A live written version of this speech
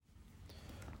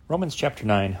Romans chapter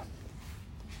 9.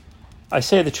 I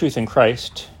say the truth in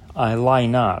Christ, I lie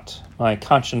not, my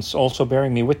conscience also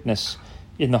bearing me witness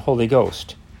in the Holy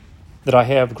Ghost, that I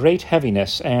have great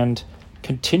heaviness and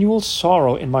continual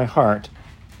sorrow in my heart.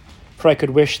 For I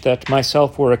could wish that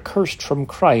myself were accursed from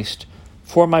Christ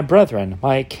for my brethren,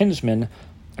 my kinsmen,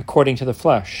 according to the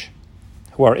flesh,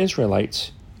 who are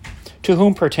Israelites, to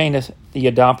whom pertaineth the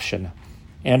adoption,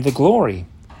 and the glory,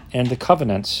 and the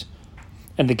covenants,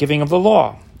 and the giving of the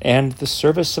law, and the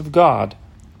service of God,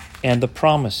 and the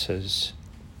promises,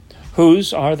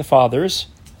 whose are the fathers,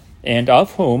 and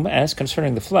of whom, as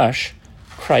concerning the flesh,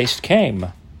 Christ came,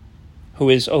 who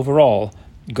is over all,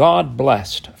 God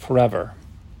blessed forever.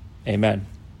 Amen.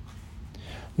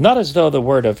 Not as though the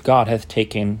word of God hath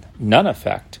taken none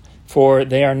effect, for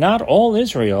they are not all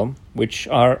Israel which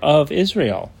are of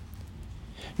Israel.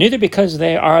 Neither because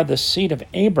they are the seed of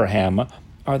Abraham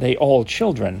are they all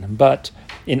children, but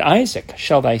in Isaac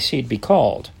shall thy seed be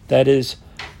called. That is,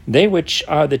 they which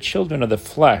are the children of the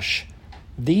flesh,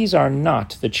 these are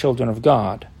not the children of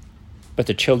God, but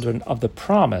the children of the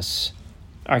promise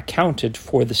are counted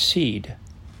for the seed.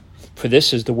 For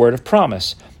this is the word of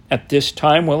promise, At this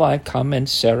time will I come, and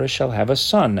Sarah shall have a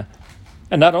son.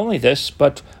 And not only this,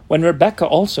 but when Rebekah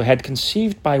also had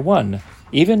conceived by one,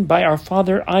 even by our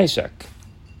father Isaac.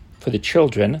 For the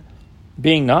children,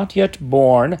 being not yet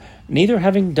born, neither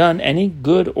having done any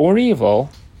good or evil,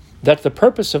 that the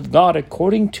purpose of God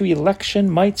according to election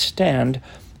might stand,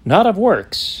 not of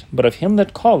works, but of him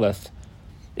that calleth,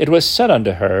 it was said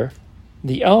unto her,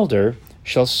 The elder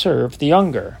shall serve the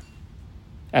younger.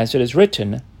 As it is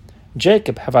written,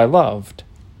 Jacob have I loved,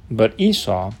 but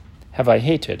Esau have I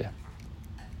hated.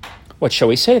 What shall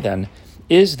we say then?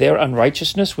 Is there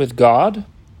unrighteousness with God?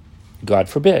 God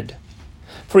forbid.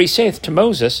 For he saith to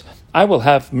Moses, I will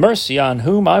have mercy on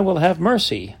whom I will have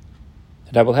mercy,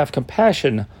 and I will have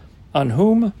compassion on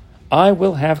whom I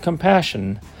will have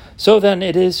compassion. So then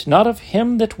it is not of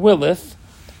him that willeth,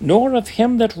 nor of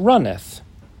him that runneth,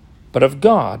 but of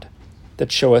God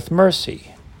that showeth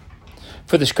mercy.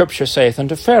 For the Scripture saith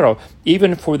unto Pharaoh,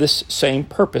 Even for this same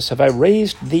purpose have I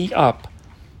raised thee up,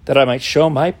 that I might show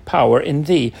my power in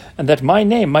thee, and that my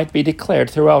name might be declared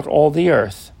throughout all the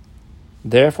earth.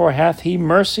 Therefore hath he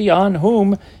mercy on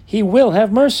whom he will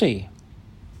have mercy,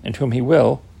 and whom he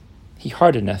will, he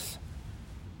hardeneth.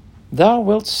 Thou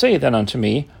wilt say then unto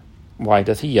me, Why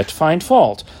doth he yet find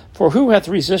fault? For who hath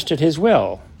resisted his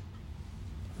will?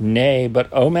 Nay, but,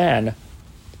 O man,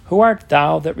 who art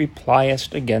thou that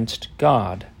repliest against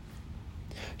God?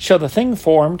 Shall the thing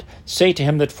formed say to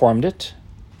him that formed it,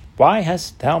 Why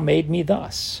hast thou made me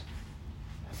thus?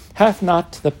 Hath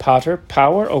not the potter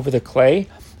power over the clay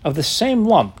of the same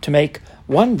lump to make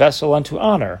one vessel unto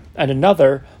honor, and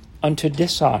another unto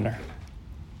dishonor?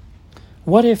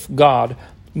 What if God,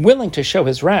 willing to show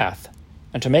his wrath,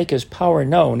 and to make his power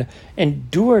known,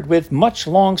 endured with much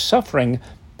long suffering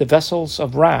the vessels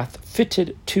of wrath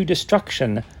fitted to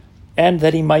destruction, and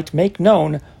that he might make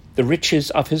known the riches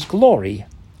of his glory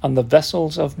on the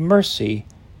vessels of mercy,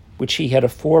 which he had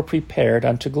afore prepared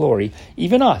unto glory,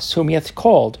 even us, whom he hath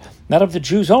called, not of the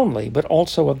Jews only, but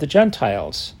also of the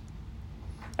Gentiles.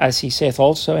 As he saith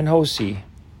also in Hosea,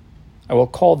 I will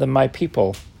call them my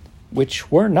people,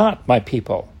 which were not my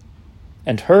people,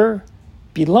 and her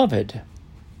beloved,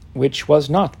 which was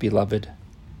not beloved.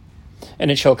 And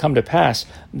it shall come to pass,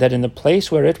 that in the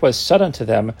place where it was said unto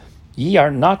them, Ye are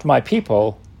not my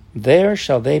people, there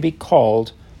shall they be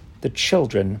called the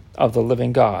children of the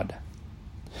living God.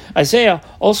 Isaiah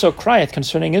also crieth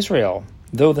concerning Israel,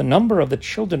 Though the number of the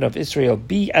children of Israel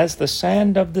be as the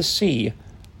sand of the sea,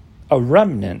 a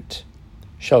remnant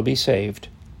shall be saved.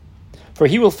 For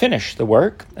he will finish the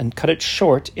work, and cut it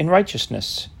short in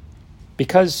righteousness,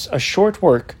 because a short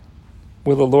work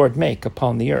will the Lord make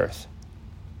upon the earth.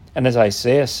 And as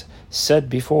Isaiah said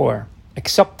before,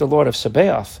 Except the Lord of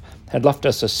Sabaoth had left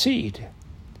us a seed,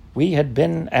 we had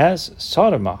been as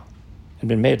Sodom, and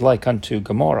been made like unto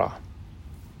Gomorrah.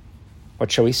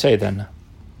 What shall we say then?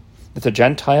 That the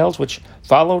Gentiles, which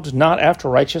followed not after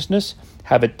righteousness,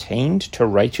 have attained to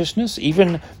righteousness,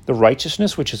 even the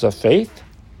righteousness which is of faith?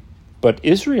 But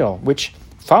Israel, which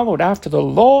followed after the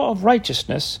law of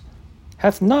righteousness,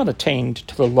 hath not attained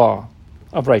to the law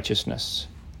of righteousness.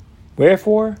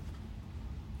 Wherefore?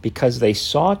 Because they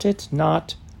sought it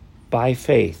not by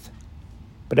faith,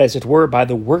 but as it were by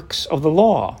the works of the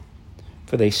law.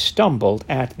 For they stumbled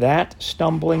at that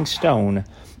stumbling stone,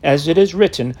 as it is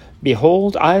written,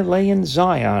 Behold, I lay in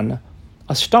Zion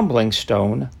a stumbling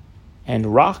stone,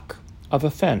 and rock of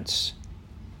offense,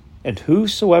 and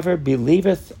whosoever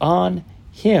believeth on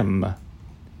him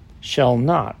shall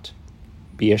not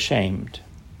be ashamed.